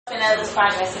And others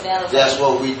progress and elevate. That's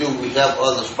what we do. We help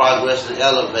others progress and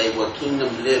elevate where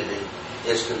kingdom living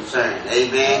is concerned.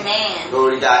 Amen. Amen.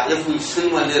 Glory to God. If we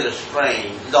seem a little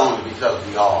strange, it's only because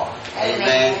we are.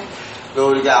 Amen.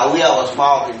 Glory to God. We have a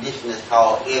small condition that's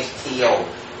called STO.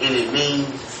 And it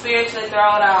means spiritually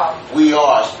thrown off. We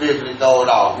are spiritually thrown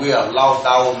off. We have lost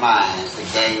our minds to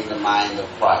gain the mind of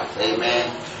Christ.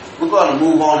 Amen. We're going to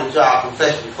move on into our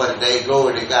confession for today.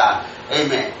 Glory to God.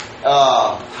 Amen.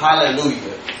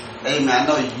 Hallelujah. Amen. I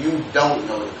know you don't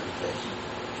know the confession.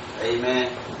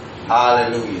 Amen.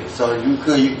 Hallelujah. So you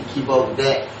can keep up with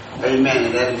that. Amen.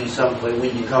 And that'll be something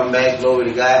when you come back. Glory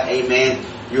to God. Amen.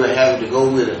 You're having to go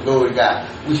with us. Glory to God.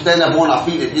 We stand up on our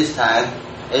feet at this time.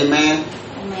 Amen.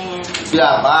 Amen. See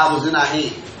our Bibles in our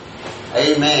hand.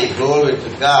 Amen. Glory to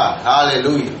God.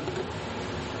 Hallelujah.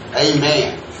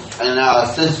 Amen. And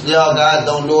since y'all guys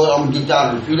don't know it, I'm going to get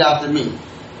y'all to repeat after me.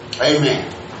 Amen.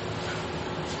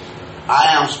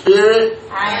 I am spirit.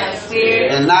 I am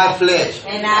spirit. And not flesh.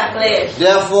 And not flesh.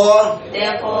 Therefore,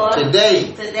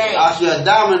 today I shall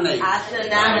dominate.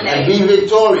 And be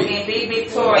victorious.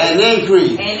 And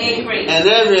increase. In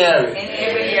every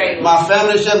area. My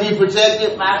family shall be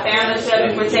protected.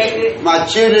 My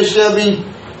children shall be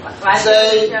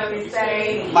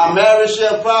saved. My marriage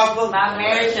shall prosper.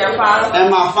 And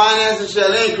my finances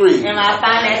shall increase.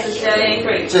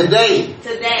 Today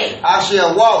I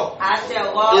shall walk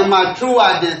in my true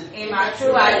identity. My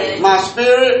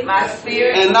spirit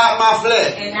and not my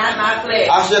flesh.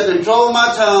 I shall control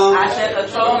my tongue.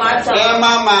 And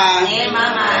my mind.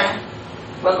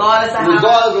 Regardless of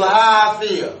how I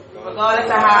feel.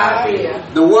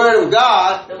 The word of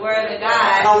God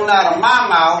coming out of my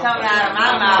mouth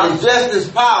is just as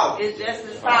powerful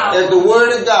as the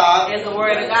word of God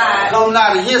coming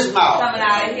out of his mouth.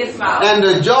 And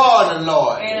the joy of the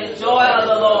Lord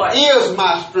is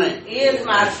my strength.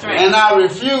 And I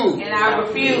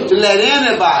refuse to let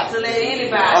anybody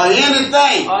or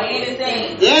anything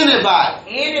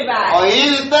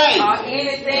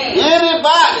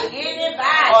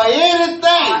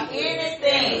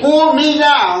pull me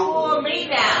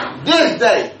down this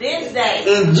day.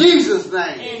 In Jesus'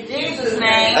 name.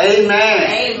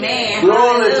 Amen.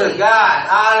 Glory to God.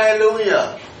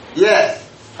 Hallelujah. Yes.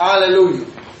 Hallelujah.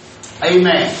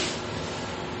 Amen.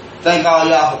 Thank all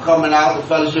y'all for coming out to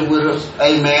fellowship with us.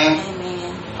 Amen.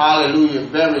 Hallelujah.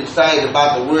 Very excited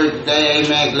about the word today.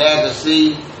 Amen. Glad to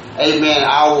see, amen,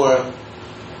 our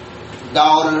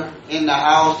daughter in the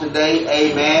house today.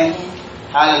 Amen.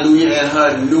 Hallelujah. And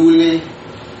her newly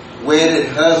wedded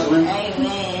husband.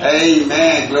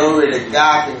 Amen. Glory to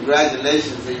God.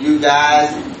 Congratulations to you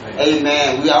guys.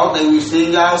 Amen. I don't think we've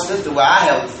seen y'all since. Well, I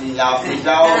haven't seen y'all since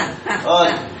y'all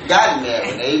got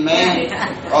married. Amen.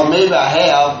 Or maybe I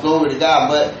have. Glory to God.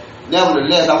 But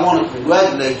nevertheless, I want to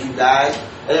congratulate you guys.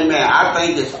 Amen. I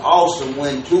think it's awesome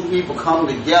when two people come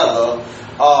together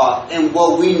in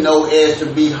what we know as to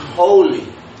be holy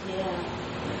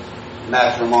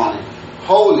matrimony.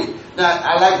 Holy. Now,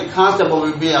 I like the concept of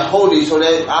it being holy, so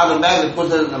that automatically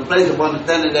puts us in a place of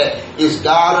understanding that it's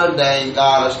God ordained,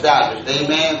 God established.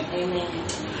 Amen?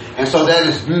 And so that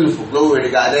is beautiful. Glory to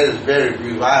God. That is very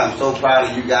beautiful. I am so proud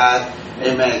of you guys.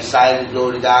 Amen. Excited.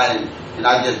 Glory to God. And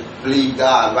I just believe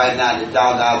God right now that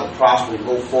y'all guys will prosper and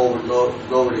go forward.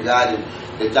 Glory to God. And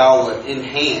that y'all will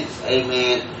enhance.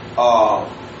 Amen.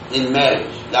 In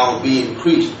marriage. Y'all will be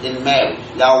increased in marriage.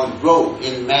 Y'all will grow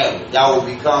in marriage. Y'all will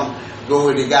become,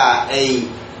 glory to God,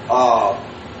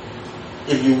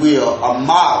 if you will, a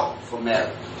model for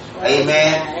marriage.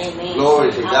 Amen.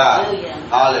 Glory to God.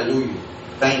 Hallelujah.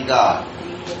 Thank God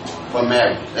for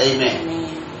marriage. Amen.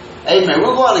 Amen.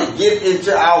 We're going to get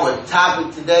into our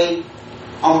topic today.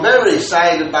 I'm very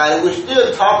excited about it. We're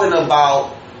still talking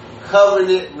about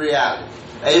covenant reality.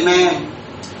 Amen.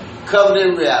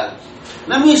 Covenant reality.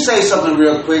 Let me say something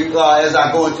real quick as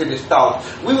I go into this thought.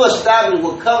 We were starting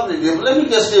with covenant. Let me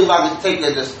just see if I can take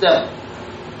it a step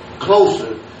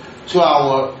closer to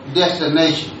our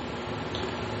destination.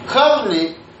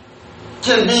 Covenant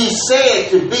can be said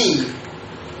to be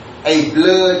a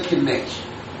blood connection.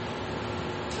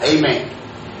 Amen.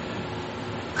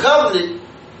 Covenant,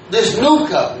 this new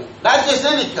covenant, not just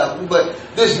any covenant, but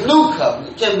this new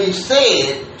covenant can be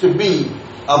said to be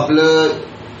a blood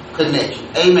connection.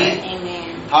 Amen.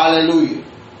 Hallelujah.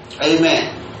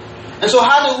 Amen. And so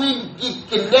how do we get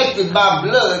connected by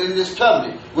blood in this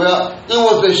covenant? Well, it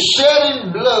was the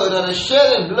shedding blood or the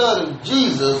shedding blood of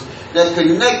Jesus that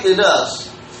connected us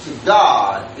to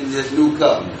God in this new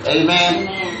covenant. Amen.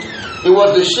 It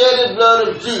was the shedding blood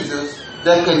of Jesus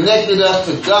that connected us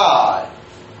to God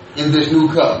in this new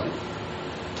covenant.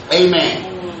 Amen.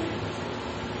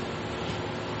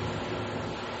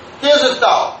 Here's a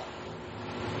thought.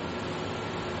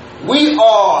 We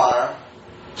are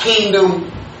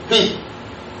kingdom people.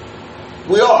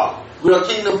 We are. We are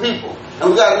kingdom people.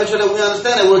 And we got to make sure that we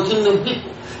understand that we're kingdom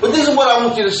people. But this is what I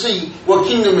want you to see where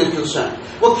kingdom is concerned.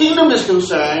 Where kingdom is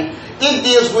concerned, it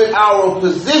deals with our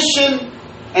position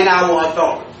and our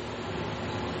authority.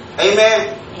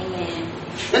 Amen? Amen.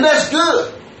 And that's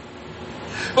good.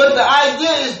 But the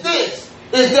idea is this,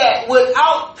 is that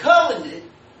without covenant,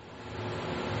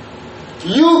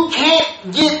 you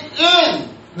can't get in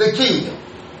the kingdom.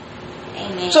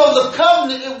 Amen. So the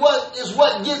covenant is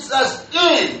what gets us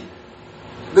in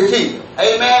the kingdom.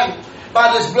 Amen?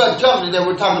 By this blood covenant that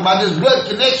we're talking about, this blood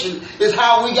connection is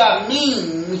how we got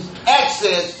means,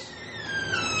 access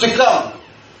to covenant.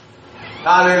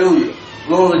 Hallelujah.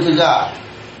 Glory to God.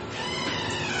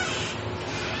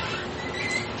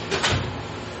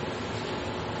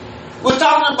 We're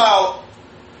talking about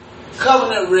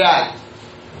covenant reality.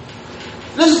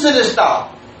 Listen to this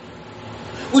thought.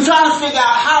 We're trying to figure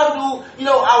out how do,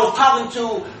 I was talking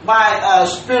to my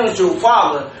spiritual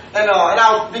father, and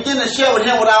I began to share with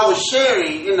him what I was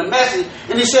sharing in the message,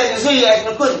 and he said, he asked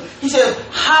me a question. He said,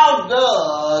 how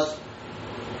does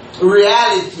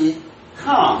reality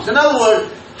come? In other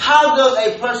words, how does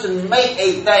a person make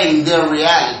a thing their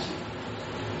reality?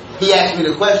 He asked me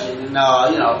the question, and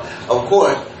of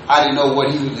course, I didn't know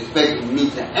what he was expecting me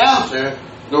to answer.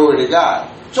 Glory to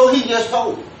God. So he just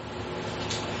told me.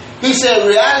 He said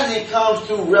reality comes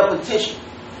through repetition.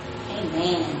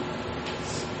 Amen.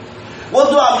 What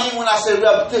do I mean when I say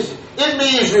repetition? It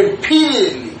means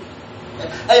repeatedly.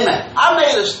 Amen. I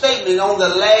made a statement on the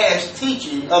last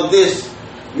teaching of this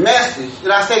message,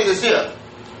 and I say this here,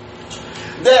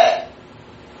 that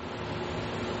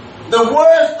the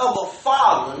words of a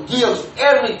father gives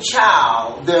every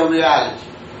child their reality.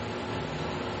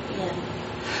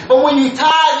 But when you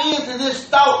tie into this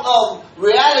thought of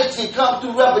reality comes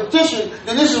through repetition,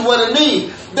 then this is what it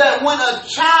means. That when a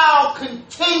child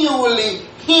continually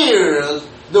hears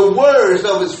the words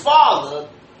of his father,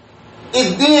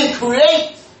 it then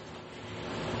creates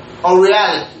a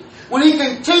reality. When he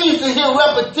continues to hear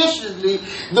repetitionally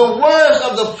the words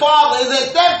of the father, is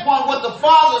at that point what the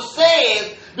father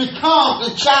says becomes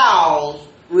the child's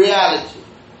reality.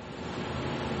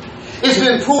 It's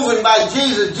been proven by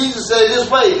Jesus. Jesus said it this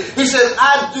way. He says,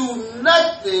 I do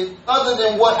nothing other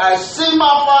than what I see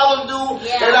my Father do,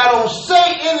 and I don't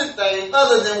say anything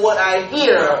other than what I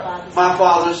hear my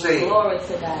Father say. Glory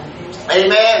to God.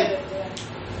 Amen.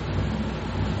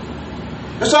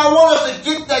 And so I want us to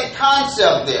get that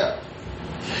concept there.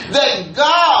 That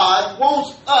God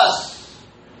wants us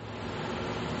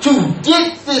to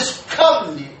get this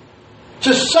covenant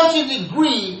to such a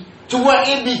degree to where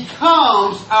it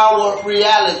becomes our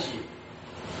reality.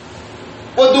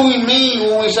 What do we mean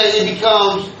when we say it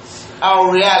becomes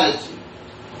our reality?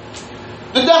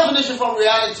 The definition from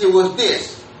reality was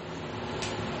this.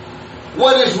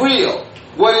 What is real?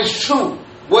 What is true?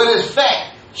 What is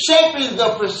fact? Shaping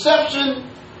the perception,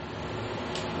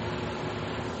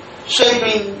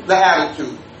 shaping the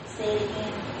attitude. Say it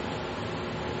again.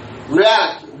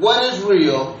 Reality. What is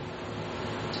real?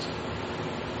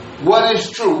 What is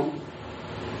true?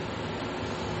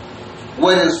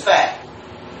 What is fact?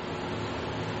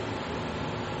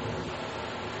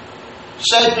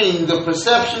 Shaping the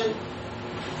perception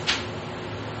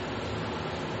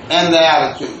and the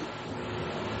attitude.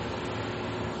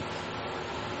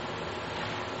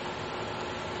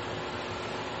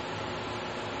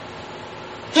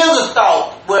 Here's a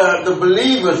thought where the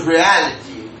believer's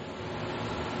reality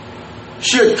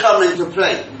should come into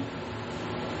play.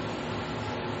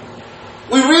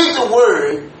 We read the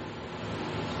word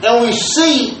and we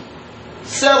see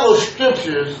several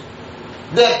scriptures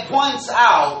that points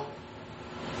out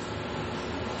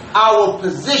our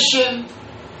position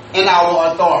and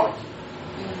our authority.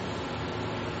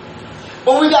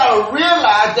 But we got to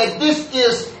realize that this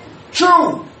is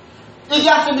true. It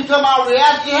got to become our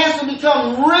reality. It has to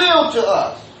become real to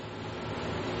us.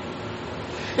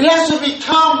 It has to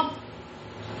become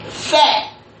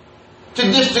fact to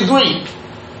this degree.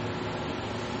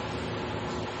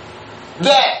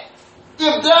 That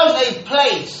if there's a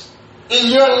place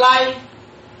in your life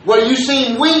where you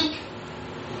seem weak,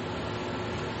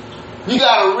 you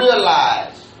got to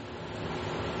realize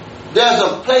there's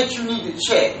a place you need to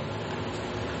check.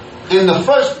 In the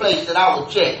first place that I will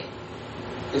check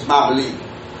is my belief.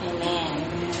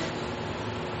 Amen.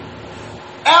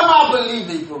 Am I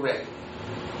believing correctly?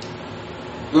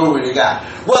 Glory to God.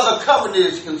 Where the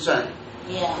covenant is concerned.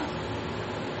 Yeah.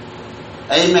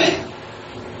 Amen.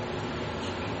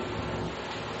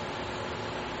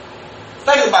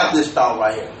 Think about this thought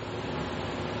right here.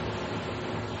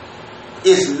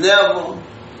 It's never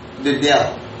the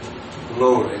devil.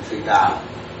 Glory to God.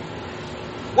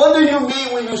 What do you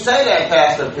mean when you say that,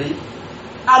 Pastor P?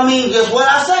 I mean just what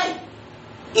I say.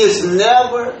 It's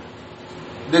never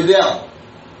the devil.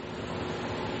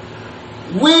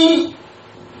 We,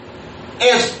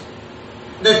 as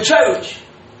the church,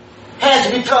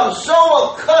 has become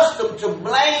so accustomed to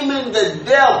blaming the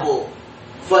devil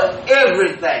for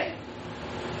everything.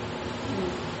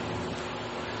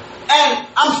 And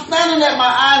I'm standing at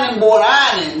my ironing board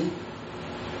ironing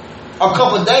a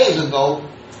couple of days ago,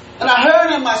 and I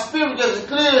heard in my spirit just as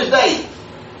clear as day,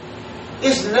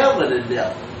 it's never the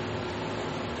devil.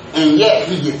 And yet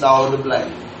he gets all the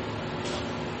blame.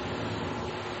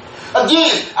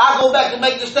 Again, I go back to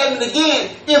make this statement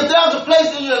again. If there's a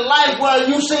place in your life where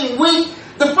you seem weak,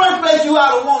 the first place you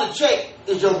ought to want to check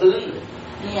is your believing.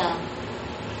 Yeah.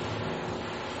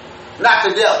 Not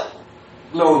the devil.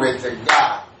 Glory to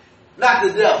God. Not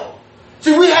the devil.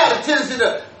 See, we have a tendency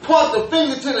to point the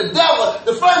finger to the devil.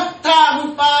 The first time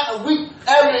we find a weak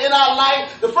area in our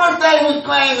life, the first thing we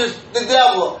claim is the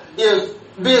devil is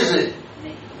busy.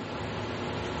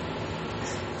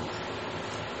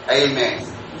 Amen.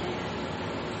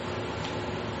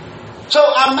 So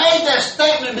I made that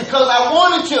statement because I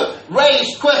wanted to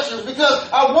raise questions, because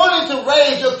I wanted to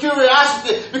raise your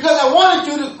curiosity, because I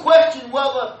wanted you to question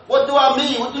whether, what do I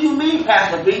mean? What do you mean,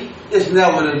 Pastor B? It's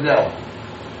never the devil.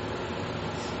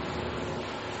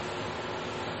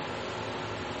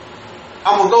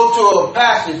 I'm going to go to a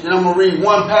passage, and I'm going to read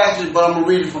one passage, but I'm going to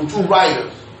read it from two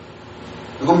writers.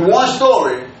 It's going to be one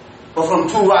story, but from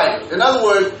two writers. In other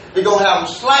words, it's going to have a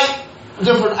slight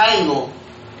different angle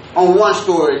on one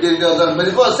story than the other, but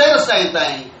it's going to say the same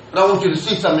thing, but I want you to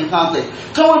see something in context.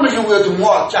 Turn with me, if you will, to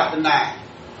Mark chapter 9.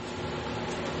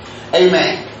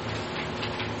 Amen.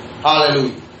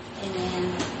 Hallelujah.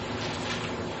 Amen.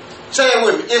 Say it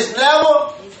with me. It's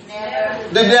never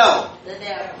the devil. The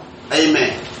devil.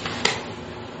 Amen.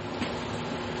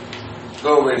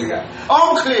 Glory to God.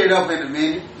 I'm gonna clear it up in a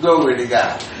minute. Glory to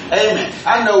God. Amen.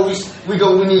 I know we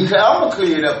need. I'm gonna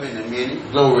clear it up in a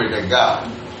minute. Glory to God.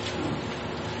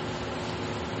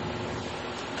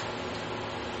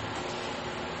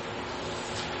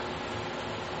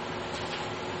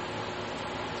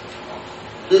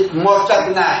 Mark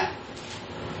chapter 9.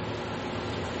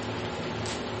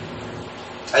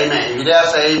 Amen. If you're there,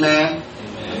 say amen.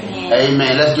 Amen.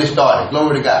 Amen. Let's get started.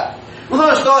 Glory to God. We're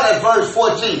going to start at verse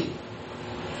 14.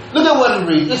 Look at what it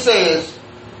reads. It says,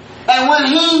 and when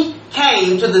he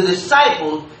came to the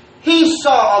disciples, he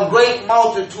saw a great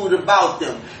multitude about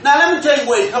them. Now let me tell you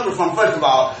where he's coming from, first of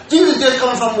all. Jesus just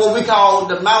comes from what we call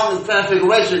the Mountain of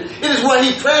Transfiguration. It is where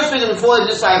he transfigured before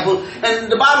his disciples. And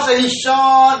the Bible says he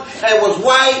shone and was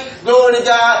white. Glory to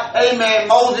God. Amen.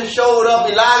 Moses showed up.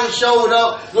 Elijah showed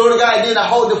up. Glory to God. And then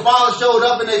the Father showed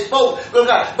up and they spoke. Glory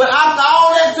to God. But after all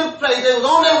that took place, they was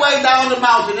on their way down the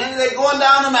mountain. And they going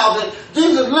down the mountain.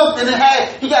 Jesus looked and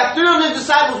he got three of his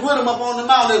disciples with him up on the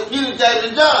mountain. Peter, James,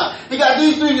 and John. He got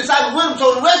these three disciples with him.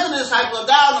 So the rest of the disciples are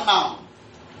down the mountain.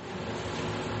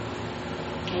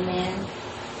 Amen.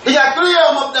 He got three of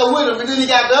them up there with him, and then he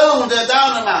got the other ones that are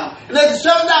down the mountain. And as he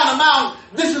comes down the mountain,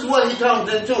 this is what he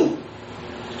comes into.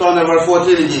 Starting at verse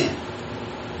 14 again.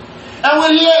 And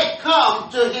when he had come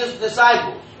to his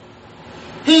disciples,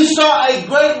 he saw a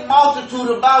great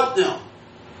multitude about them,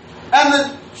 and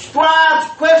the scribes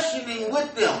questioning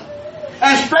with them.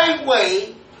 And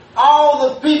straightway all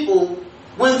the people,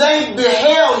 when they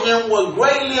beheld him, were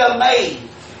greatly amazed,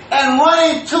 and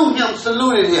running to him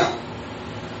saluted him.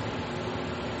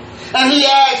 And he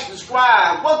asked the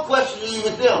scribe, what question are you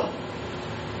with them?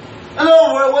 In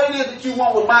other words, what it is that you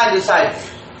want with my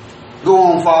disciples? Go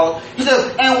on, follow. He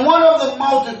says, and one of the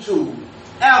multitude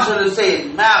answered and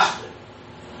said, Master,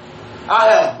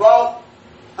 I have brought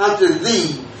unto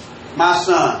thee my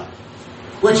son,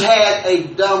 which had a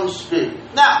dumb spirit.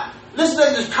 Now, listen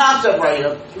to this concept right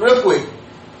here, real quick.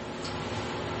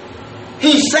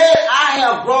 He said, I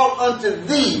have brought unto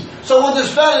thee. So what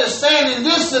this fellow is saying in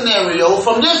this scenario,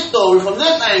 from this story, from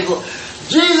this angle,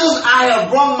 Jesus, I have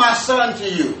brought my son to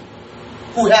you,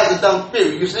 who has a dumb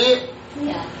spirit. You see it?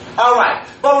 Yeah. All right.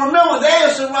 But remember, they are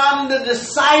surrounding the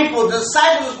disciples. The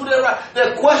disciples, who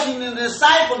they're questioning the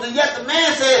disciples, and yet the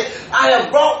man said, I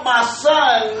have brought my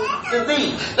son to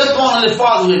thee. Let's go on a little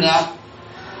farther here now.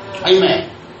 Amen.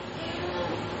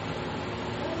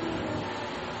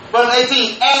 Verse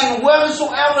 18, and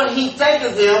wheresoever he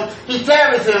taketh him, he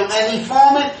teareth him, and he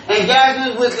foameth, and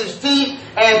gathereth with his teeth,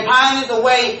 and pineth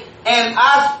away. And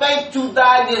I spake to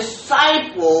thy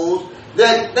disciples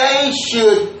that they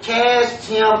should cast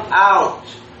him out.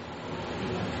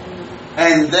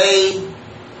 And they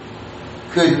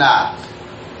could not.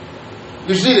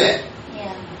 You see that?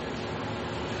 Yeah.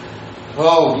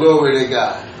 Oh, glory to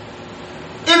God.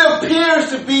 It appears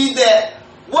to be that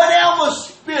whatever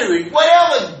spirit,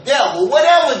 whatever devil,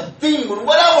 whatever demon,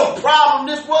 whatever problem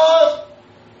this was,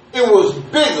 it was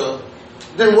bigger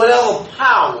than whatever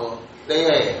power they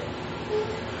had.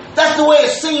 That's the way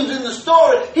it seems in the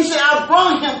story. He said, I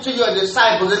brought him to your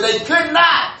disciples and they could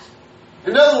not.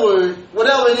 In other words,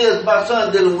 whatever it is my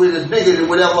son dealing with is bigger than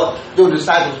whatever your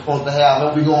disciples are supposed to have.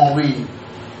 And we go on reading.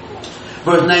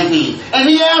 Verse 19. And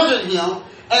he answered him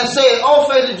and said, O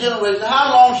faithful generation,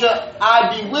 how long shall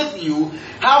I be with you?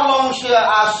 How long shall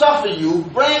I suffer you?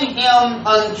 Bring him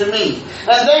unto me.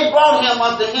 And they brought him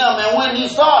unto him. And when he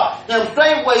saw him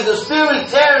straightway, the spirit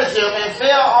terrored him and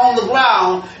fell on the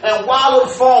ground and wallowed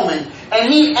foaming.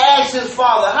 And he asked his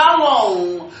father, how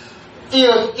long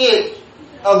is it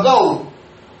ago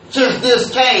since this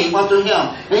came unto him?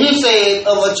 And he said,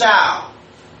 of a child.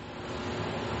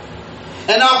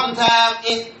 And oftentimes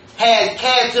it had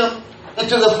cast him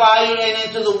into the fire and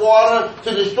into the water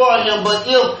to destroy him. But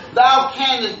if thou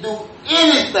canst do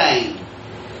anything,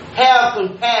 have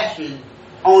compassion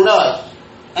on us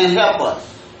and help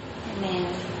us.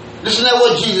 Amen. Listen to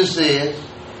what Jesus says.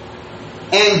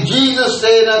 And Jesus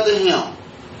said unto him,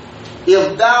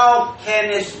 if thou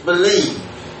canst believe,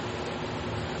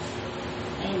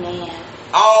 Amen.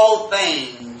 all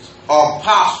things are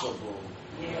possible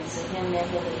Yes, to him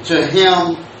that believes. to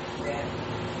him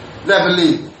that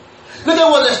believeth. Look at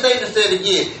what that statement said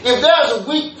again. If there's a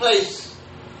weak place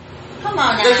Come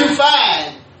on now. that you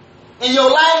find in your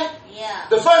life, Yeah.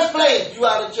 the first place you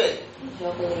ought to check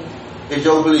Your belief. is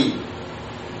your belief.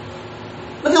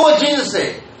 Look at what Jesus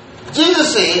said.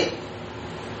 Jesus said,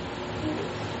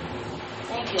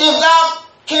 Thank you. if thou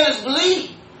canst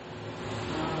believe,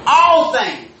 all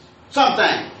things, some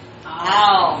things,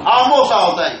 Oh. almost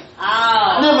all things,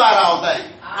 Oh. near about all things.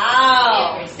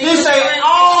 Oh. He said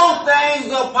all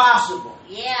things are possible.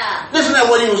 Yeah. Listen to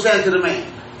what he was saying to the man.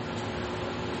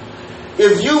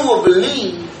 If you will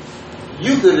believe,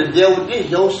 you could have dealt with this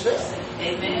yourself.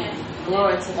 Amen.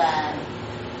 Glory to God.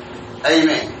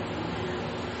 Amen.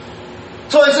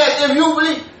 So he said, if you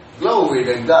believe, glory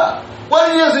to God. What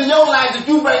it is in your life that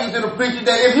you bring into the preacher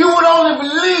that if you would only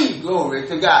believe, glory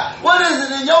to God. What is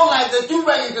it in your life that you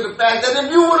bring into the fact that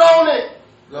if you would only,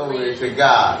 glory to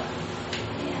God.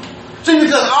 See,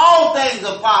 because all things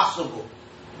are possible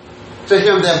to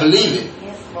him that believeth.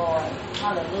 Yes, Lord.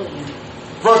 Hallelujah.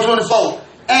 Verse 24.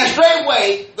 And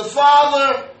straightway the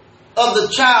father of the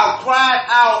child cried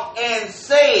out and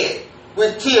said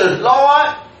with tears,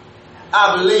 Lord,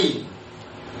 I believe.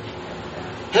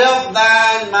 Help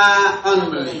thine my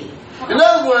unbelief. In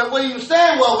other words, what he was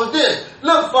saying was this.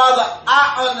 Look,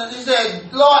 Father, he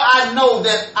said, Lord, I know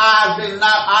that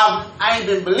I ain't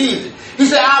been believing. He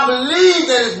said, I believe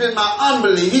that it's been my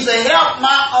unbelief. He said, help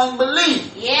my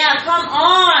unbelief. Yeah, come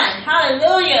on.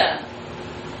 Hallelujah.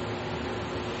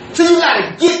 So you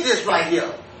got to get this right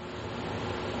here.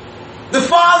 The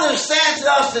Father is saying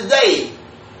to us today,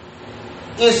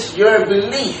 it's your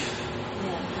belief.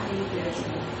 Yeah, how do you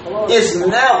do this? It's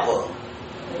never.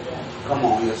 Come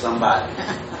on here, somebody.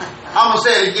 I'm going to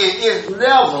say it again. It's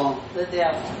never. The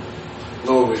devil.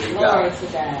 Glory to Glory God. to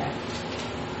God.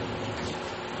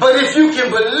 But if you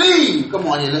can believe, come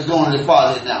on here, let's go on a little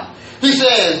farther now. He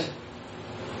says,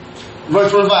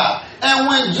 verse 25, and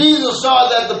when Jesus saw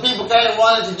that the people came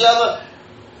running together,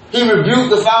 he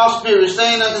rebuked the foul spirit,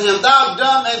 saying unto him, thou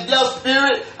dumb and deaf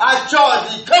spirit, I charge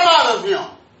thee, come out of him,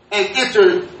 and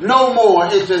enter no more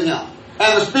into him.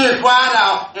 And the spirit cried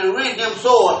out and rent him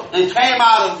sore and came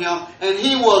out of him, and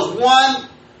he was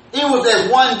as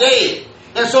one dead.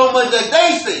 And so much that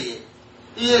they said,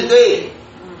 he is dead.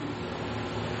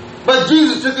 But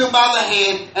Jesus took him by the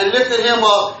hand and lifted him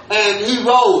up, and he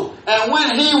rose. And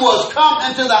when he was come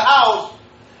into the house,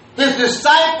 his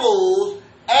disciples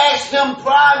asked him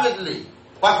privately.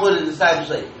 Watch what the disciples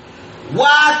say.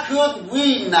 Why could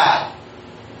we not?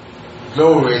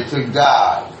 Glory to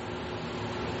God.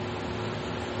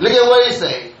 Look at what he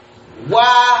said.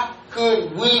 Why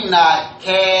could we not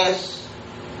cast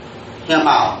him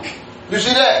out? You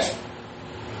see that?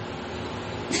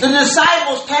 The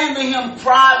disciples came to him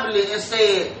privately and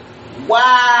said,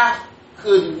 why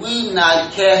could we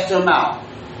not cast him out?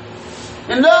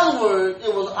 In other words,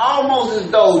 it was almost as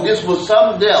though this was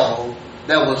some devil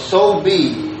that was so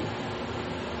big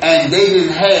and they didn't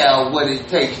have what it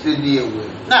takes to deal with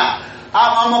it. Now,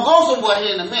 I'm going to go somewhere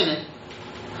here in a minute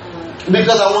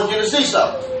because I want you to see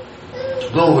something.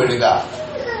 Glory to God.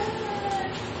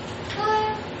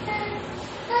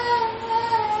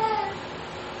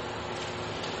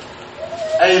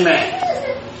 Amen.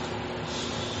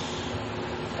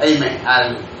 Amen.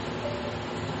 Hallelujah.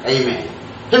 Amen.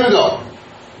 Here we go.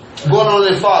 Going on a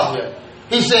little farther here.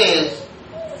 He says,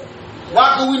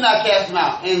 why could we not cast them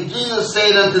out? And Jesus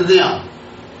said unto them,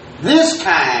 this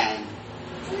kind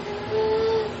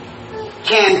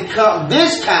can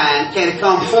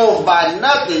come forth by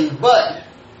nothing but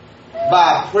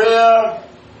by prayer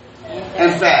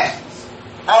and fasting.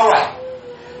 All right.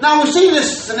 Now we see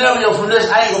this scenario from this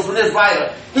angle, from this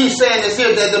writer. He's saying this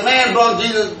here, that the man brought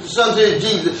Jesus, the son to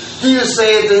Jesus. Jesus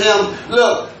said to him,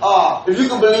 look, if you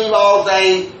can believe all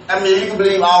things, if you can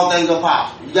believe all things are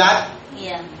possible. You got it?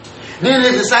 Yeah. Then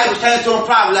his disciples came to him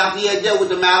privately after he had dealt with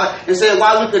the matter and said,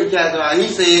 why we couldn't cast it out? And he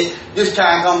said, this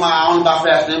kind come out only by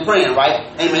fasting and praying, right?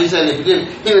 Amen. He said, if he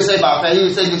didn't say about fasting, he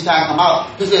didn't say this kind come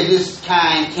out. He said, this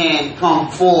kind can come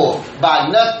forth by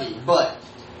nothing but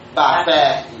by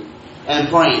fasting and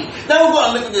praying. Then we're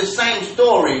going to look at this same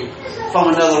story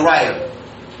from another writer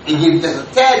and give just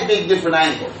a tad bit different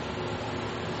angle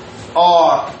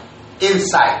or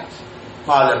insight.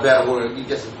 Probably a better word. You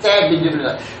just a tad bit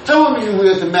different. Turn with me, you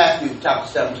will, to Matthew chapter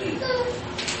 17.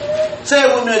 Say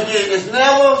it with me again. It's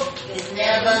never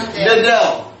the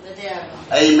devil. The devil.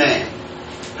 Amen.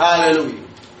 Hallelujah.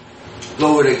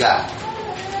 Glory to God.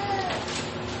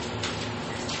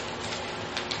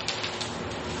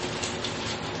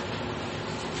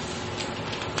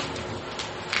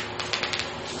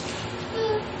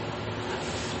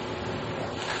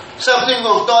 Something we're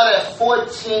going to start at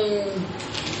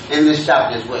 14 in this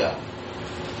chapter as well.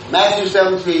 Matthew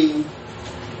 17,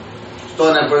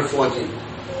 starting at verse 14.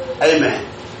 Amen.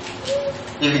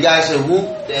 If you guys say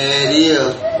whoop, there it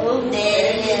is. Whoop,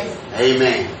 there it is.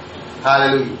 Amen.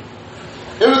 Hallelujah.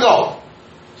 Here we go.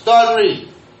 Start reading.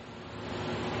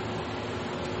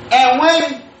 And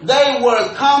when they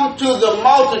were come to the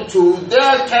multitude,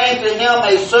 there came to him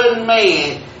a certain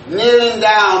man, kneeling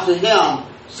down to him,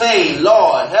 saying,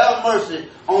 Lord, have mercy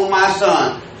on my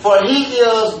son, for he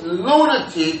is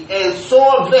lunatic and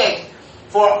sore vexed,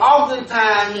 for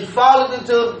oftentimes he falleth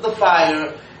into the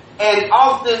fire, and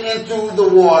often into the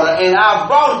water. And I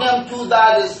brought him to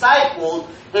thy disciples,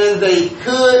 and they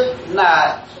could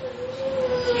not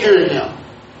cure him.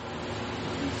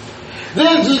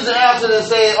 Then Jesus answered and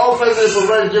said, O faithless and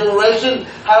perverse generation,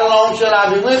 how long shall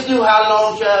I be with you? How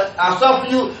long shall I suffer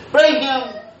you? Bring him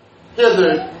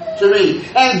hither to me.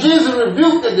 And Jesus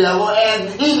rebuked the devil, and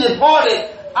he departed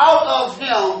out of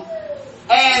him,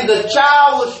 and the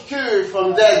child was cured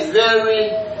from that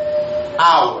very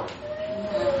hour.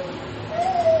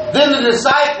 Then the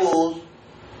disciples,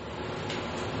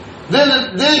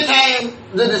 then came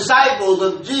the disciples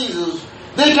of Jesus,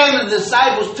 then came the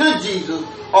disciples to Jesus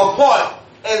apart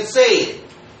and said,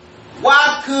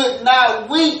 why could not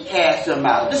we cast him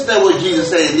out? This is what Jesus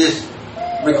said in this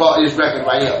record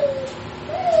right here.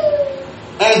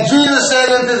 And Jesus said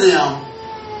unto them,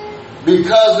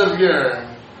 because of your...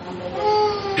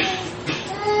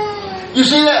 You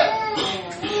see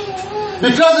that?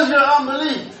 Because of your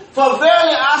unbelief. For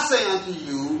verily I say unto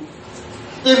you,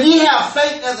 if ye have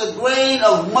faith as a grain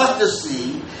of mustard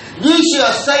seed, ye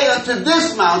shall say unto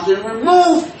this mountain,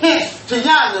 remove hence to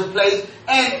yonder place,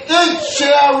 and it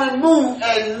shall remove,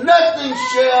 and nothing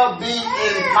shall be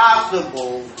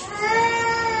impossible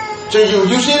to you.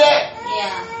 You see that?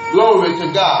 Yeah. Glory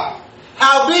to God.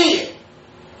 Howbeit,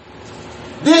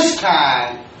 this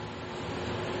kind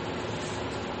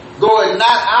goeth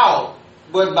not out,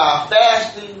 but by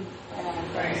fasting,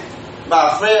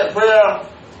 by prayer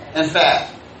and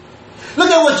fasting. Look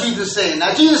at what Jesus said.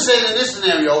 Now, Jesus said in this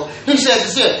scenario, he says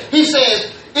this here. He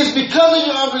says, it's because of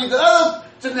your unbelief. The other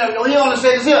scenario, he only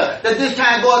said this here, that this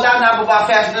kind goes down now by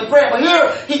fasting and prayer. But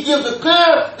here, he gives a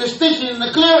clear distinction and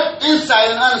a clear insight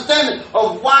and understanding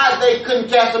of why they couldn't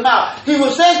cast him out. He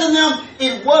was saying to them,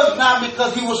 it was not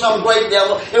because he was some great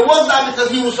devil. It was not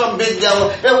because he was some big devil.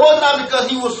 It was not because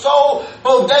he was so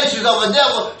audacious of a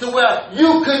devil to where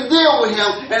you couldn't deal with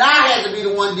him and I had to be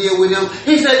the one to deal with him.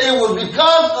 He said it was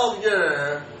because of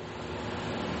your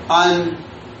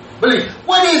unbelief.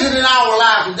 What is it in our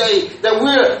life today that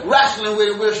we're wrestling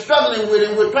with, we're struggling with,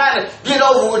 and we're trying to get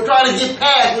over, we're trying to get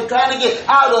past, we're trying to get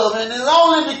out of, and it's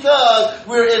only because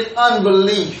we're in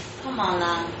unbelief. Come on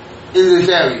now. In this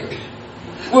area.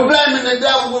 We're blaming the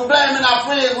devil, we're blaming our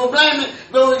friends, we're blaming,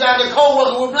 glory to God, the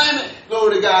co-worker, we're blaming,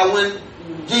 glory to God,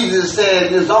 when Jesus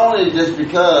said it's only just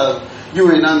because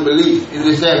you're in unbelief in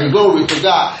this area. Glory to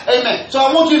God. Amen. So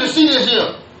I want you to see this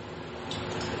here.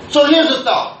 So here's the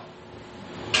thought.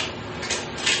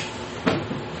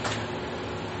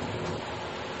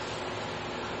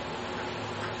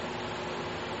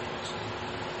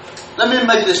 Let me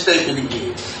make this statement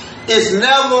again. It's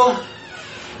never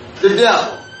the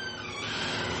devil.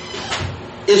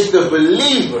 It's the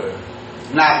believer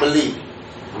not believing.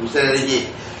 I'm going to say that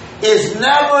again. It's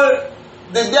never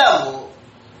the devil,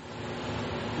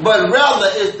 but rather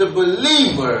it's the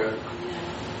believer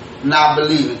not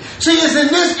believing. See, it's in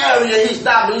this area he's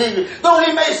not believing. Though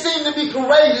he may seem to be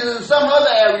courageous in some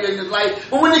other area in his life,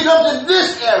 but when it comes to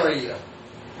this area,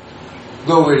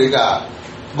 glory to God.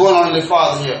 Going on a little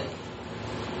farther here.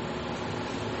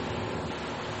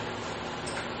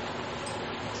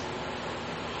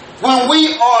 When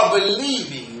we are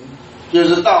believing, here's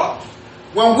a thought.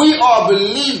 When we are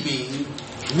believing,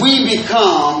 we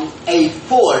become a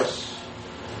force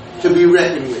to be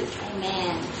reckoned with.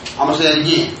 Amen. I'm going to say it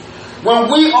again.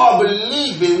 When we are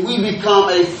believing, we become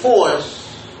a force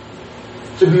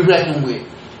to be reckoned with.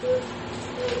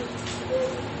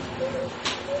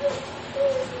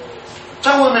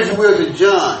 Turn with me, if you will, to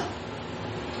John.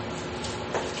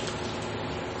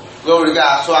 Glory to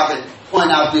God, so I can point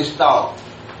out this thought.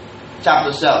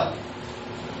 Chapter 7.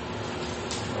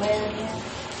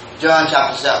 John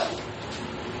chapter 7.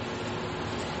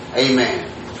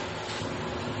 Amen.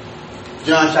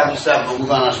 John chapter 7, we're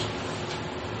going to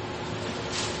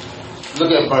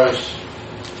look at verse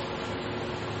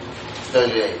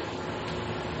 38.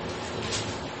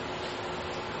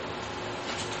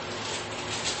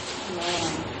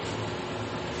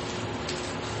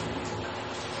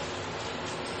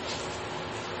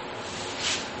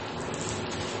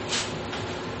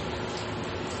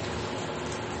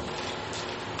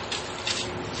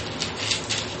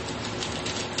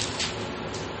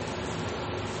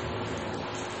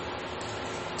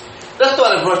 Let's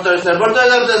start at verse 37. Verse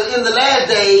 37 says, in the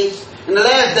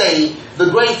last day,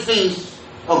 the great feast,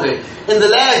 in the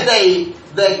last day,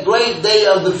 that great day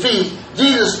of the feast,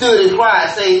 Jesus stood and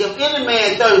cried, saying, if any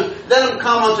man thirst, let him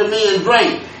come unto me and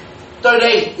drink.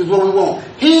 38 is what we want.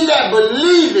 He that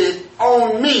believeth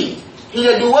on me. He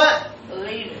that do what?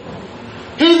 Believe it.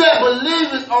 He that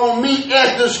believeth on me,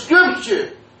 as the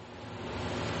scripture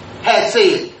had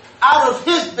said, out of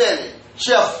his belly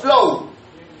shall flow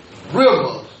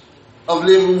rivers of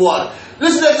living water.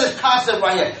 Listen to this concept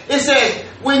right here. It says,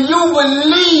 when you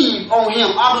believe on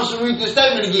him, I'm going to read this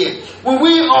statement again. When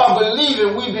we are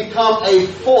believing, we become a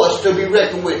force to be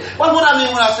reckoned with. What I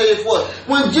mean when I say a force?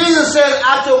 When Jesus says,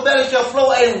 out your belly shall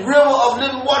flow a river of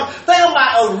living water, think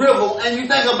about a river and you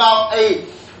think about a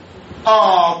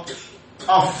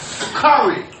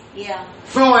current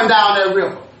flowing down that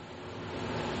river.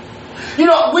 You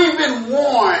know, we've been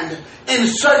warned in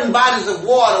certain bodies of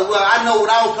water. Well, I know when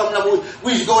I was coming up,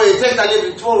 we used to go ahead and Texas. I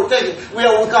lived in Toronto, Texas. We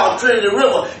have what we call Trinity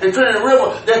River. And Trinity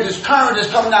River, there's this current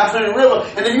that's coming down Trinity River.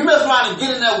 And if you mess around and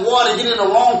get in that water, get in the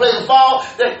wrong place and fall,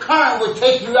 that current will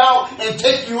take you out and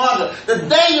take you under. The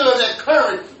danger of that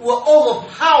current will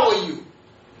overpower you.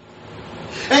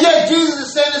 And yet Jesus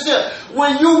is saying this here.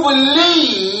 When you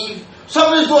believe,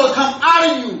 something's going to come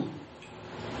out of you.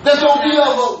 That's going to be of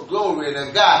a, glory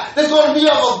to God, that's going to be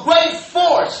of a great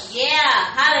force. Yeah,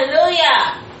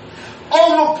 hallelujah.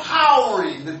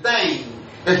 Overpowering the thing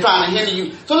that's trying to hinder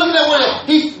you. So look at that word.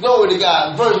 He, glory to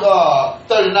God. Verse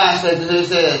 39 says, it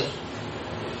says,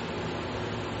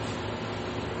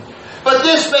 but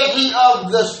this spake he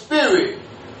of the Spirit,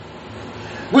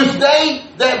 which they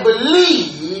that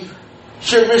believe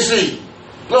should receive.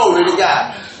 Glory to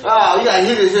God. Oh, you got to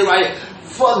hear this here right here.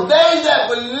 For they that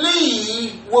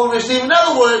believe will receive. In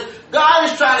other words, God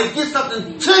is trying to get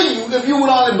something to you if you would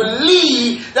only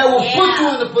believe that will put you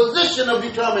in the position of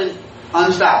becoming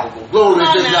unstoppable. Glory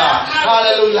to God.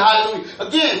 Hallelujah, hallelujah.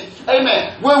 Again,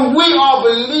 amen. When we are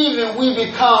believing, we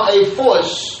become a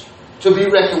force to be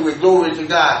reckoned with. Glory to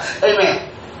God.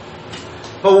 Amen.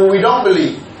 But when we don't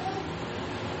believe,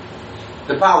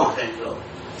 the power can't flow.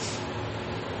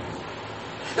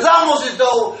 It's almost as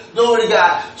though, glory to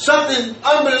God, something,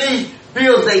 unbelief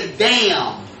builds a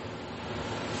dam,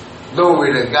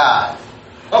 glory to God,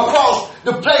 across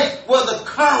the place where the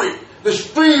current, the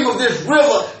stream of this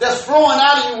river that's flowing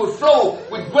out of you would flow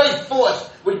with great force,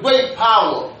 with great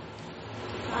power.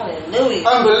 Hallelujah.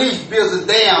 Unbelief builds a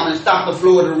dam and stops the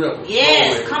flow of the river.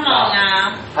 Yes, glory come on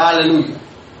now. Hallelujah.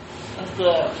 That's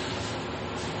good.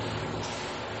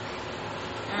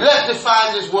 Let's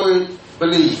define this word,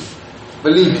 believe.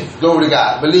 Believe it. Glory to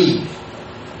God. Believe.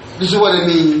 This is what it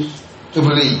means to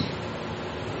believe.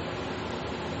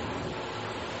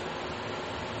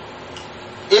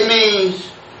 It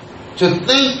means to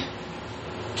think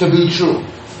to be true.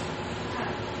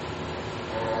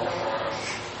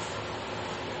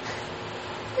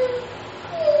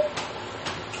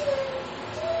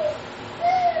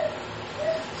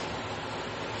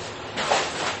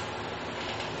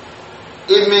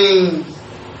 It means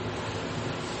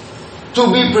to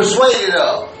be persuaded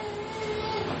of.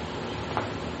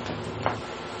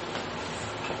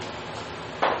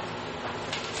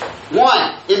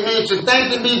 it means to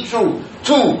think to be true.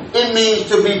 2, it means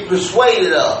to be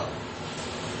persuaded of.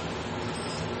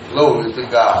 Glory to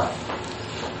God.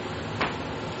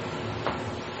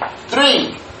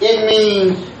 3, it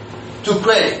means to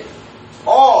credit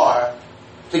or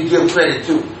to give credit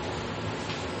to.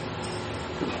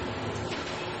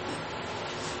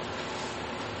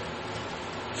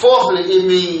 Fourthly, it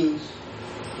means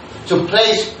to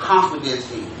place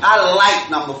confidence in. I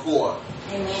like number 4.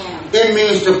 Amen. It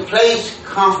means to place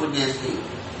confidence in.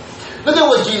 Look at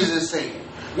what Jesus is saying.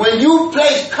 When you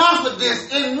place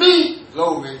confidence in me,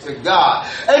 glory to God.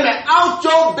 Amen. Out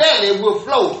your belly will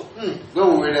flow.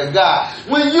 Glory to God.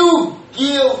 When you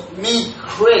give me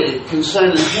credit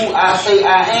concerning who I say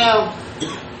I am,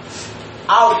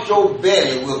 out your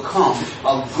belly will come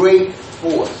a great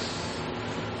force.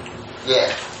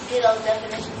 Yeah. Get those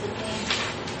definitions again.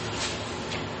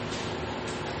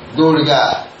 Glory to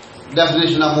God.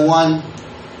 Definition number 1.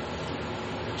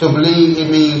 To believe, it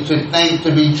means to think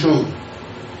to be true.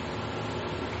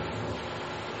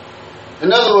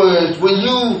 In other words, when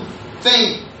you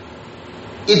think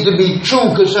it to be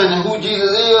true concerning who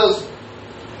Jesus is,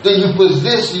 then you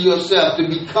position yourself to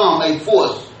become a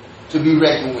force to be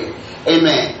reckoned with.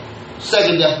 Amen.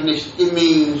 Second definition, it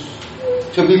means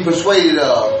to be persuaded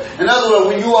of. In other words,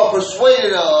 when you are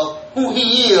persuaded of who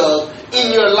He is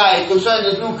in your life concerning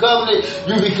this new covenant,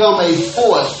 you become a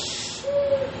force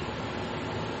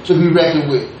to be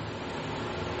reckoned with.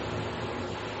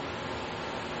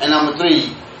 And number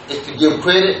 3 is to give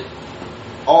credit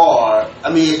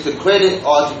it's to credit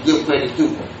or to give credit to.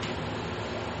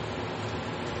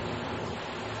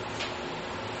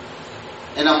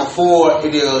 And number 4,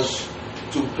 it is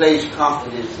to place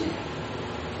confidence in.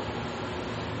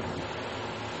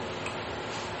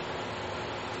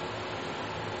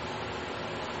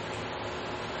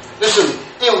 Listen,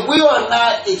 if we are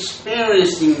not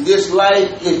experiencing this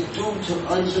life, it's due to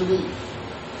unbelief.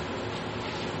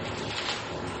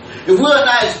 If we are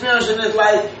not experiencing this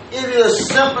life, it is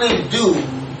simply due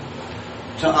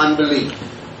to unbelief.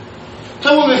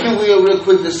 Come with me, if you will, real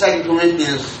quick, to 2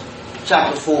 Corinthians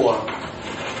chapter 4.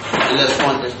 And let's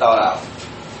point this thought out.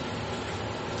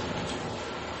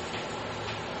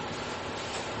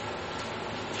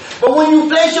 But when you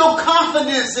place your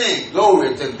confidence in,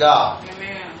 glory to God.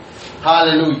 Amen.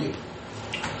 Hallelujah.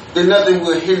 Then nothing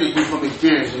will hinder you from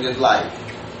experiencing this life.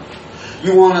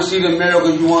 You want to see the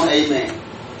miracles, you want amen.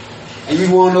 And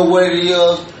you want to know what it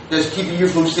is that's keeping you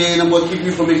from seeing them, what keeping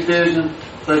you from experiencing them.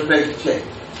 First place to check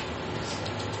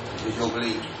is your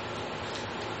belief.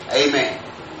 Amen.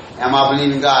 Am I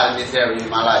believing God in this area in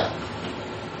my life?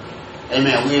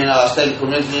 Amen. We're in 2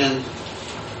 Corinthians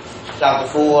chapter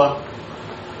 4.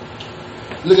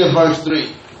 Look at verse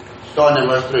 3. Starting at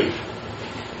verse 3.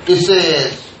 It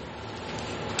says,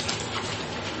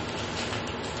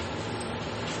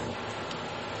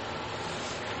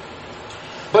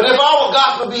 but if our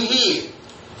gospel be hid,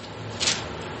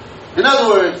 in other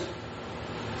words,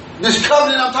 this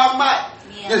covenant I'm talking about,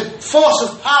 this force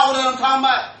of power that I'm talking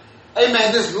about,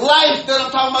 amen, this life that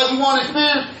I'm talking about you want to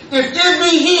experience, if it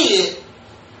be hid,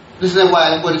 listen to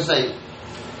what it says.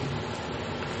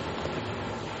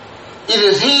 It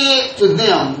is hid to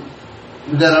them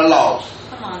that are lost.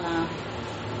 Come on now.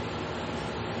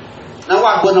 Now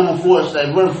watch what number 4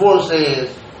 says. Verse 4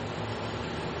 says,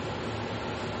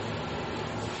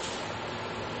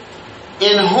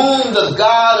 in whom the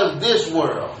God of this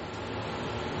world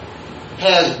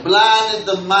has blinded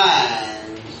the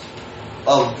minds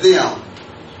of them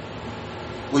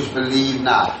which believe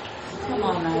not. Come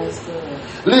on now, it's good.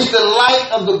 Lest the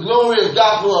light of the glorious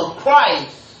gospel of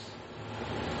Christ,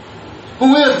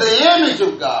 who is the image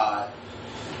of God,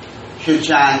 should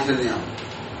shine to them.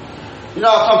 You know,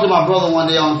 I talked to my brother one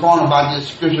day on the phone about this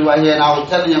scripture right here, and I was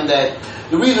telling him that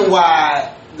the reason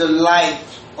why the light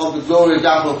of the glorious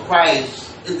gospel of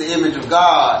Christ is the image of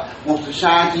God wants to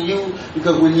shine to you,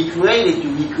 because when He created you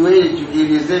in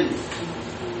His image.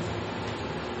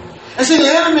 And see, the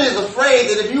enemy is afraid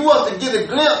that if you want to get a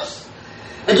glimpse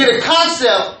and get a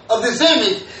concept of this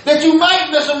image, that you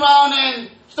might mess around and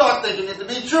start thinking it to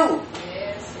be true.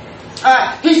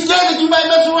 He's scared that you might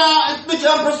mess around and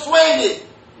become persuaded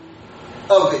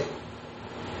of it.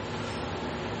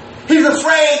 He's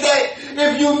afraid that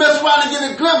if you mess around and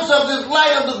get a glimpse of this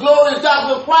light of the glorious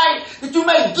gospel of Christ, that you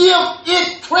may give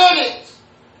it credit.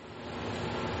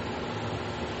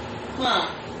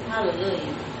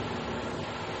 Hallelujah.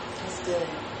 That's good.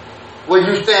 Where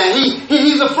you stand,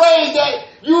 he's afraid that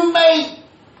you may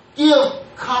give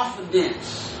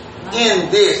confidence in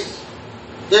this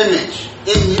image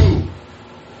in you.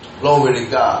 Glory to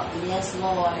God. Yes,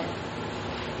 Lord.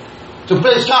 To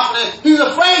place confidence. He's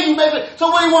afraid you may be. So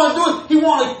what he want to do is he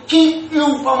want to keep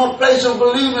you from a place of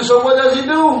believing. So what does he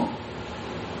do?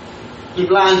 He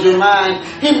blinds your mind.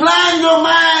 He blinds your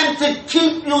mind to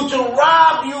keep you, to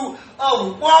rob you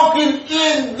of walking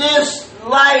in this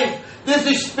life, this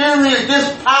experience,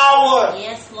 this power.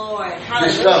 Yes, Lord. This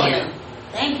Hallelujah. covenant.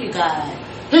 Thank you, God.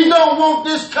 He don't want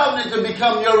this covenant to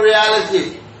become your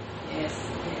reality. Yes,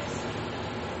 yes.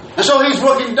 And so he's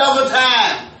working double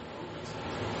time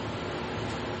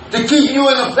to keep you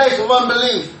in a place of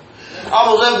unbelief. I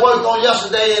was at work on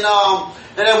yesterday, and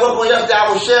at work on yesterday,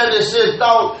 I was sharing this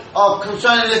thought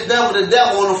concerning the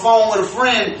devil on the phone with a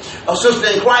friend, a sister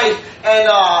in Christ, and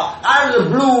out of the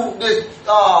blue, this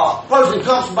person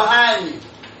comes behind me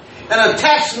and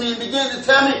attacks me and begins to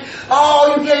tell me,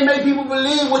 "Oh, you can't make people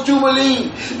believe what you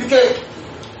believe. You can't."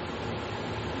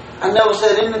 I never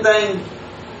said anything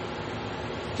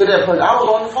to that person. I was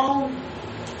on the phone.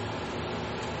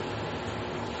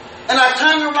 And I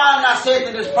turned around and I said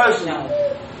to this person,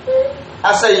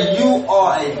 I say, "You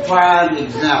are a prime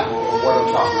example of what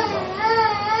I'm talking about."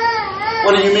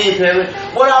 What do you mean, Perry?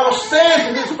 What I was saying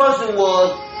to this person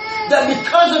was that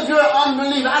because of your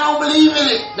unbelief, I don't believe in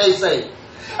it, they say.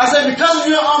 I said, because of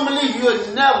your unbelief,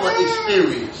 you'll never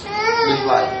experience this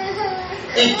life.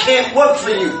 It can't work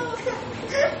for you.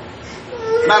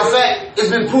 Matter of fact, it's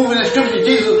been proven in Scripture.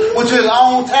 Jesus went to his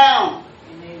own town,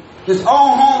 his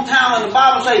own hometown, and the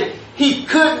Bible says he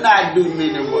could not do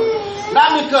many works.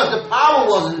 Not because the power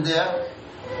wasn't there,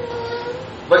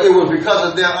 but it was because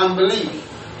of their unbelief.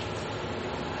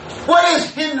 What is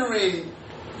hindering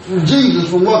Jesus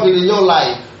from working in your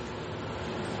life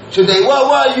today? Where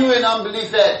are you in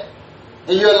unbelief at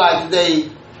in your life today?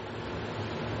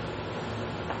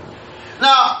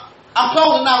 Now, I'm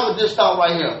closing out with this thought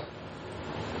right here.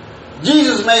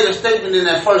 Jesus made a statement in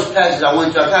that first passage I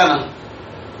went to. I kind of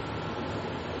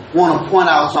want to point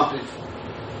out something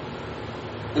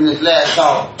in this last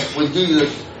thought. When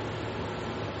Jesus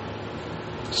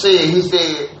said, he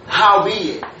said,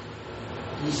 "Howbeit,"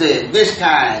 he said, "this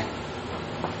kind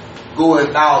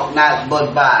goeth out not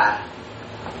but by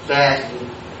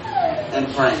fasting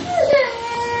and praying."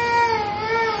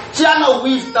 See, I know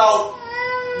we've thought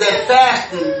that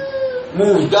fasting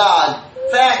moves God.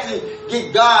 Fasting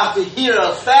get God to hear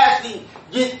us. Fasting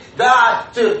get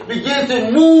God to begin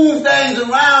to move things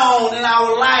around in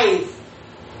our life.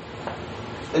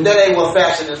 And that ain't what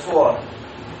fasting is for.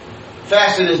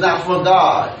 Fasting is not for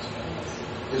God.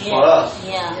 It's for us.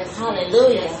 Yeah.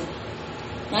 Hallelujah.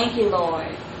 Thank you,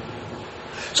 Lord.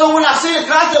 So when I see the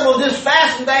concept of this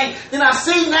fasting thing, then I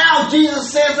see now Jesus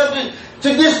said something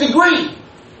to this degree.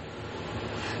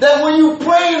 That when you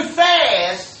pray and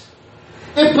fast,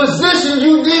 it positions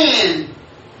you then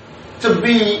to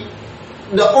be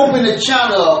the open the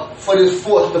channel up for this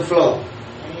force to flow.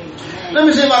 Amen. Let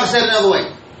me see if I can say it another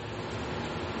way.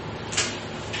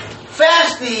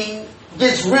 Fasting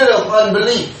gets rid of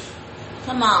unbelief.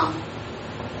 Come on.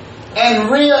 And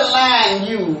realign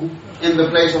you in the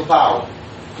place of power.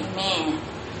 Amen.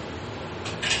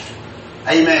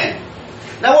 Amen.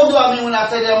 Now what do I mean when I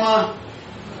say that, man?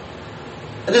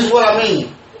 This is what I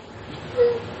mean.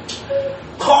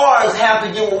 Cars have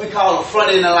to get what we call a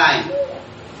front end alignment.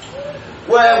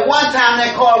 Where at one time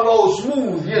that car rolled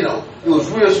smooth, it was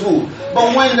real smooth.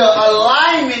 But when the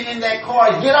alignment in that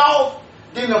car get off,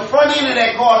 then the front end of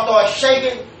that car starts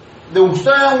shaking. The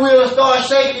steering wheel starts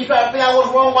shaking. You try to figure out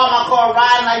what's wrong, why my car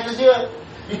riding like this here.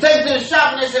 You take it to the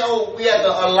shop and they say, "Oh, we have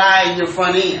to align your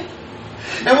front end."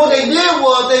 And what they did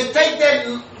was they take that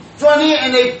front end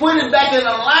and they put it back in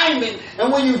alignment.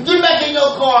 And when you get back in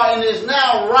your car and it's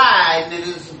now riding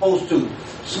and it's supposed to,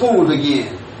 smooth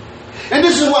again. And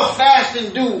this is what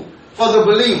fasting do for the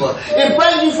believer. It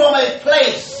brings you from a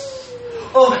place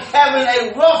of having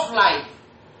a rough life,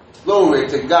 glory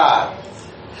to God,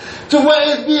 to where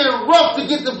it's being rough to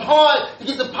get the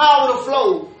power to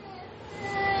flow,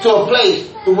 to a place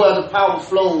to where the power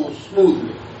flows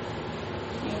smoothly.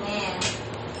 Amen.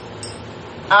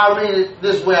 I'll read it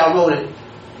this way I wrote it.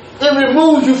 It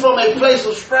removes you from a place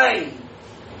of strain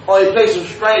or a place of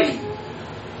strain,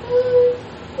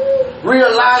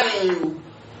 realigning you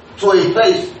to a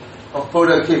place of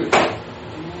productivity.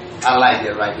 I like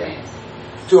that right there.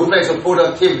 To a place of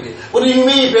productivity. What do you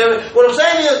mean, Barry? What I'm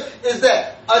saying is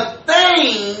that a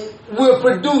thing will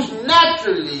produce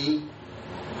naturally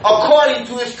according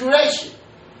to its creation.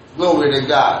 Glory to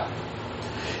God.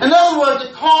 In other words,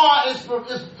 the car is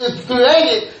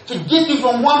created to get you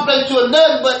from one place to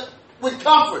another, but with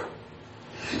comfort.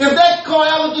 If that car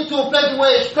ever gets to a place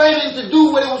where it's training to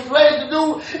do what it was created to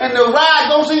do, and the ride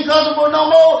don't seem comfortable no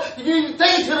more, you need to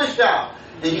take it to the shop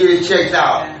and get it checked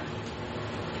out.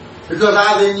 Because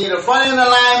either it needs a front end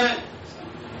alignment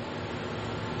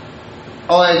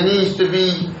or it needs to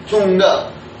be tuned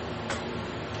up.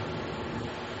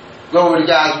 Glory to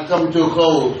God, we're coming to a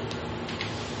close.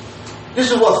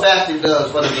 This is what fasting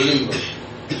does for the believer.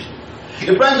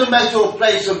 It brings them back to a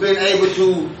place of being able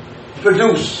to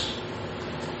produce.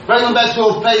 Brings them back to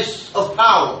a place of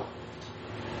power.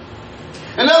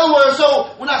 In other words,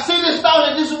 so when I see this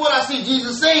thought, this is what I see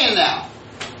Jesus saying now.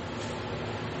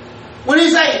 When he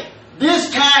said,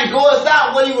 this kind goeth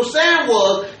out, what he was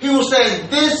saying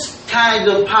this kind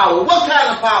of power. What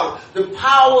kind of power? The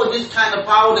power, this kind of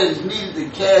power that is needed to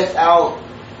cast out,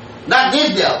 not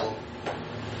this devil,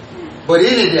 but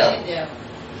any devil.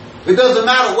 It doesn't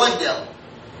matter what devil.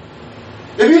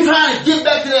 If you're trying to get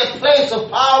back to that place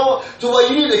of power to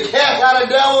where you need to cast out a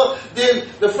devil, then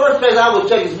the first place I would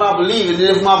check is my believing.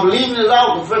 And if my believing is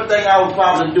out, the first thing I would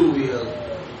probably do is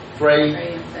pray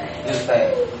and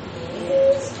fast.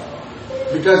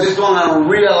 Because it's going to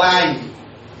realign me.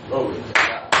 Glory to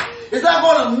God. It's not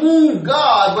going to move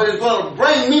God, but it's going to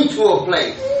bring me to a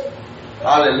place.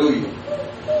 Hallelujah.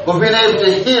 But being able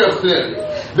to hear clearly,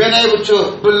 being able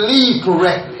to believe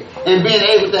correctly, and being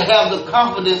able to have the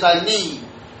confidence I need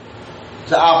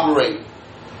to operate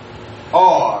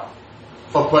or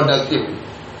for productivity.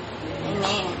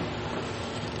 Amen.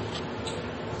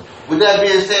 With that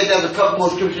being said, there's a couple more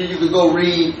scriptures you could go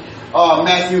read.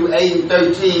 Matthew 8 and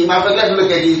 13. Let's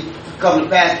look at these couple of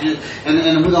passages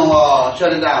and we're going to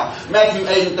shut it down. Matthew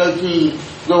 8 and 13,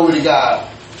 glory to God.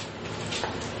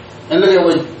 And look at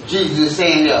what Jesus is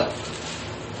saying here.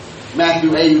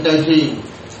 Matthew 8 and 13.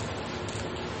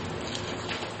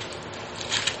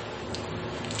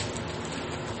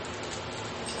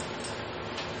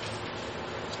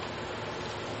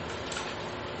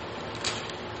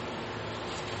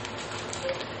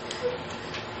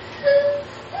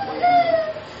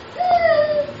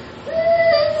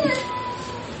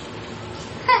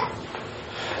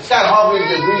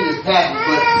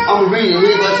 I'm going to read it.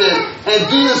 Here's what it says. And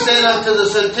Jesus said unto the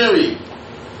centurion,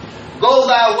 go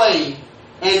thy way,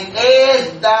 and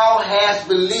as thou hast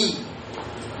believed.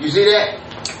 You see that?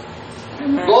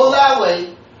 Mm-hmm. Go thy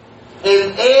way,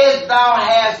 and as thou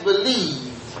hast believed,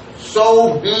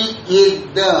 so be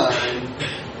it done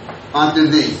unto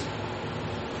thee.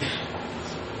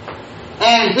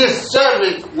 And his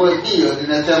servant was healed. And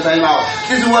that's the same hour.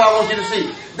 This is what I want you to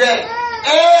see. That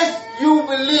as you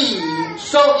believe,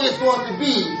 so it's going to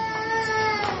be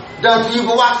done to you.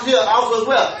 But watch this also as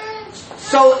well.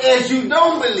 So as you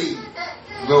don't believe,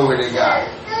 glory to God.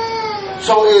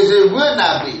 So as it will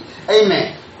not be.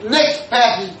 Amen. Next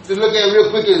passage to look at real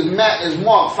quick is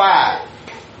Mark 5,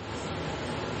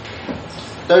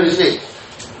 36.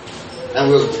 And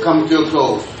we'll come to a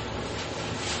close.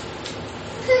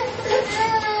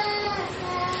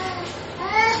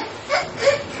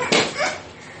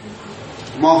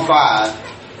 Mark 5,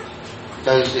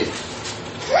 36.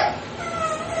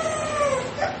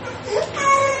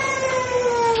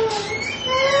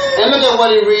 And look at what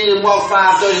he reads in Mark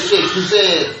 5, 36. He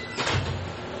says,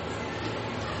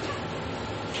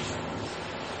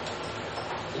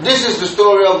 this is the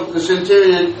story of the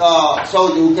centurion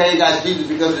soldier who came got Jesus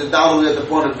because his daughter was at the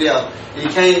point of death. He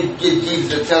came to get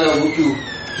Jesus to tell him, would you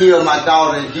heal my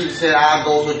daughter? And Jesus said, I'll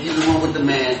go. So Jesus went with the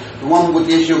man. The woman with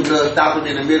the issue of blood stopped him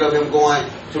in the middle of him going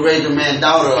to raise the man's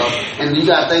daughter up. And you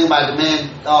got to think about the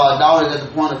man's daughter at the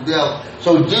point of death.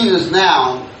 So Jesus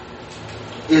now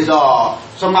is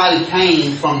somebody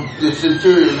came from the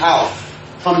centurion's house,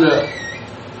 from the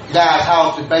guy's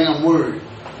house to bring him word.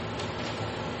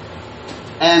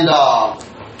 And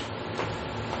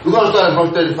we're going to start at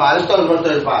verse 35. Let's start at verse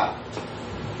 35.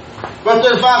 Verse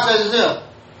 35 says this.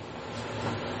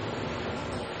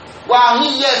 While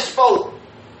he yet spoke,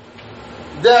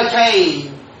 there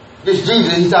came, this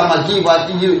Jesus, he's talking about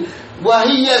Jesus. While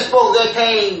he yet spoke, there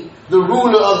came the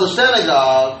ruler of the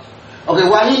synagogue. Okay,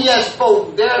 while he yet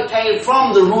spoke, there came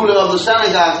from the ruler of the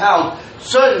synagogue's house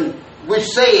certain which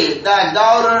said, thy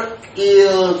daughter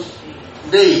is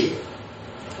dead.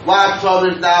 Why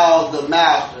troublest thou the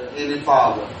master and his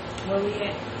father? Where we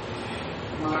at?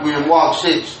 We're in Mark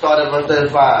 6, start at verse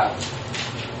 35.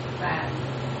 5.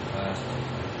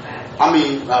 I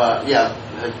mean, yeah,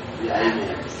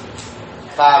 amen.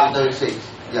 5 and 36.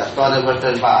 Yeah, start at verse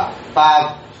 35.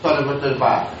 5, start at verse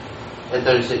 35 and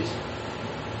 36.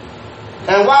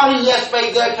 And while he yet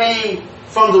spake, there came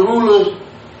from the ruler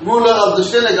of the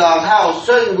synagogue house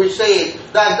certain which said,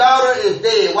 thy daughter is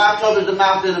dead. Why trouble the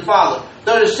master and the father?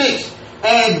 36.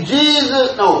 And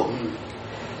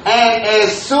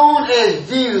as soon as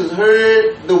Jesus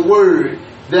heard the word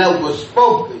that was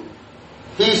spoken,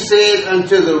 he said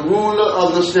unto the ruler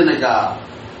of the synagogue,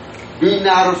 Be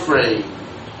not afraid.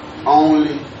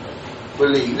 Only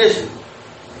believe. Listen,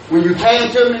 when you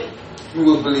came to me, you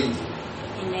will believe.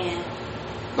 Amen.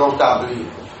 Don't stop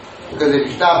believing. Because if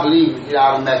you stop believing, it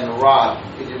automatically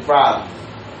robs you. It deprives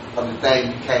you of the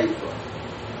thing you came for.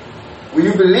 When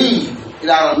you believe, it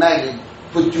automatically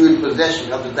puts you in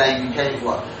possession of the thing you came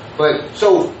for. But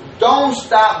so don't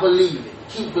stop believing.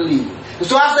 Keep believing. And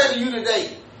so I say to you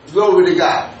today, glory to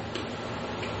God.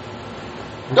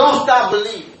 Don't stop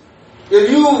believing. If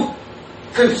you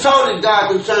consulted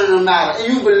God concerning the matter,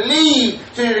 and you believe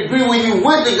to the degree when you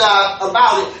went to God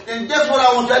about it, then that's what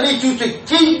I want you. I need you to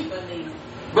keep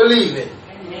believing.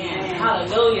 Amen.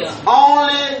 Hallelujah.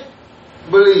 Only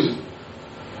believe.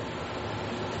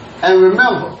 And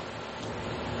remember,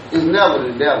 it's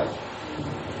never the devil.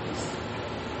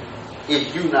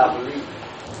 It's you not believing.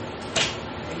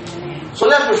 So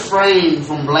let's refrain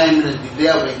from blaming the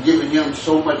devil and giving him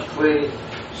so much credit,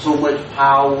 so much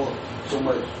power, so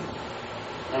much.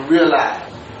 And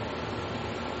realize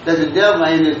that the devil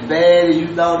ain't as bad as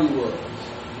you thought he was.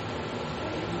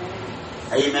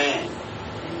 Amen.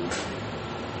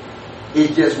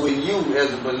 It's just when you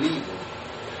as a believer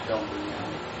don't believe.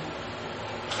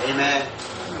 Amen.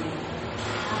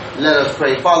 Let us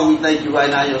pray. Father, we thank you right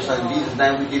now in your Son Jesus'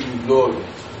 name. We give you glory.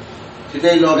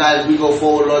 Today, Lord God, as we go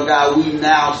forward, Lord God, we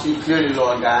now see clearly,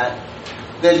 Lord God,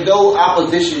 that though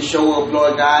opposition show up,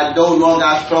 Lord God, though, Lord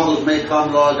God, struggles may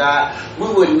come, Lord God,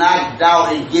 we would not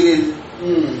doubt and get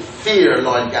in fear,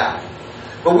 Lord God.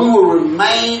 But we will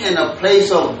remain in a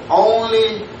place of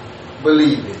only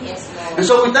believing. Yes, Lord. And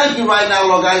so we thank you right now,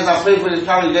 Lord God, as I pray for this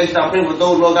congregation. I pray for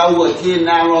those, Lord God, who attend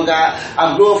now, Lord God.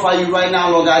 I glorify you right now,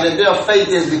 Lord God, that their faith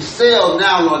is excelled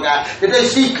now, Lord God. That they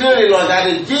see clearly, Lord God,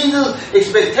 that Jesus'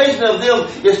 expectation of them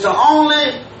is to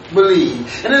only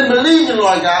believe. And in believing,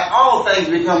 Lord God, all things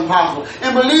become possible.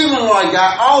 In believing, Lord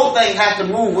God, all things have to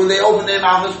move when they open their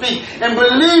mouth and speak. In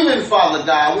believing, Father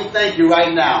God, we thank you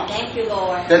right now. Thank you,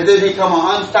 Lord. That they become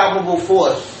an unstoppable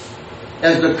force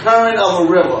as the current of a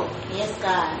river. Yes,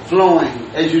 God. Flowing,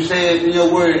 as you said in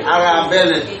your word, out of our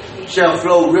belly shall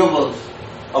flow rivers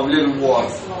of living water.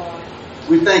 Yes, Lord.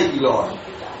 We thank you, Lord. Thank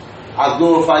you, God. I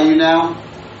glorify you now.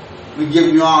 We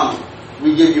give you honor.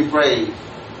 We give you praise.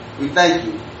 We thank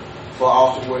you for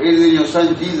awesome word. It is in your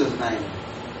Son Jesus' name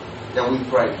that we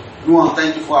pray. We want to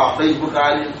thank you for our Facebook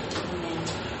audience. Amen.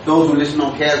 Those who listen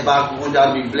on Castbox, we want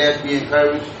y'all to be blessed, be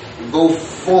encouraged, and go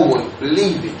forward,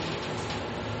 believing,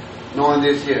 knowing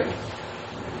this here.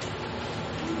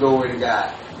 Glory to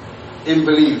God. In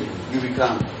believing, you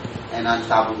become an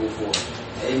unstoppable force.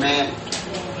 Amen.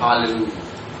 Amen. Hallelujah.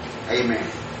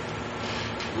 Amen.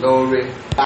 Glory.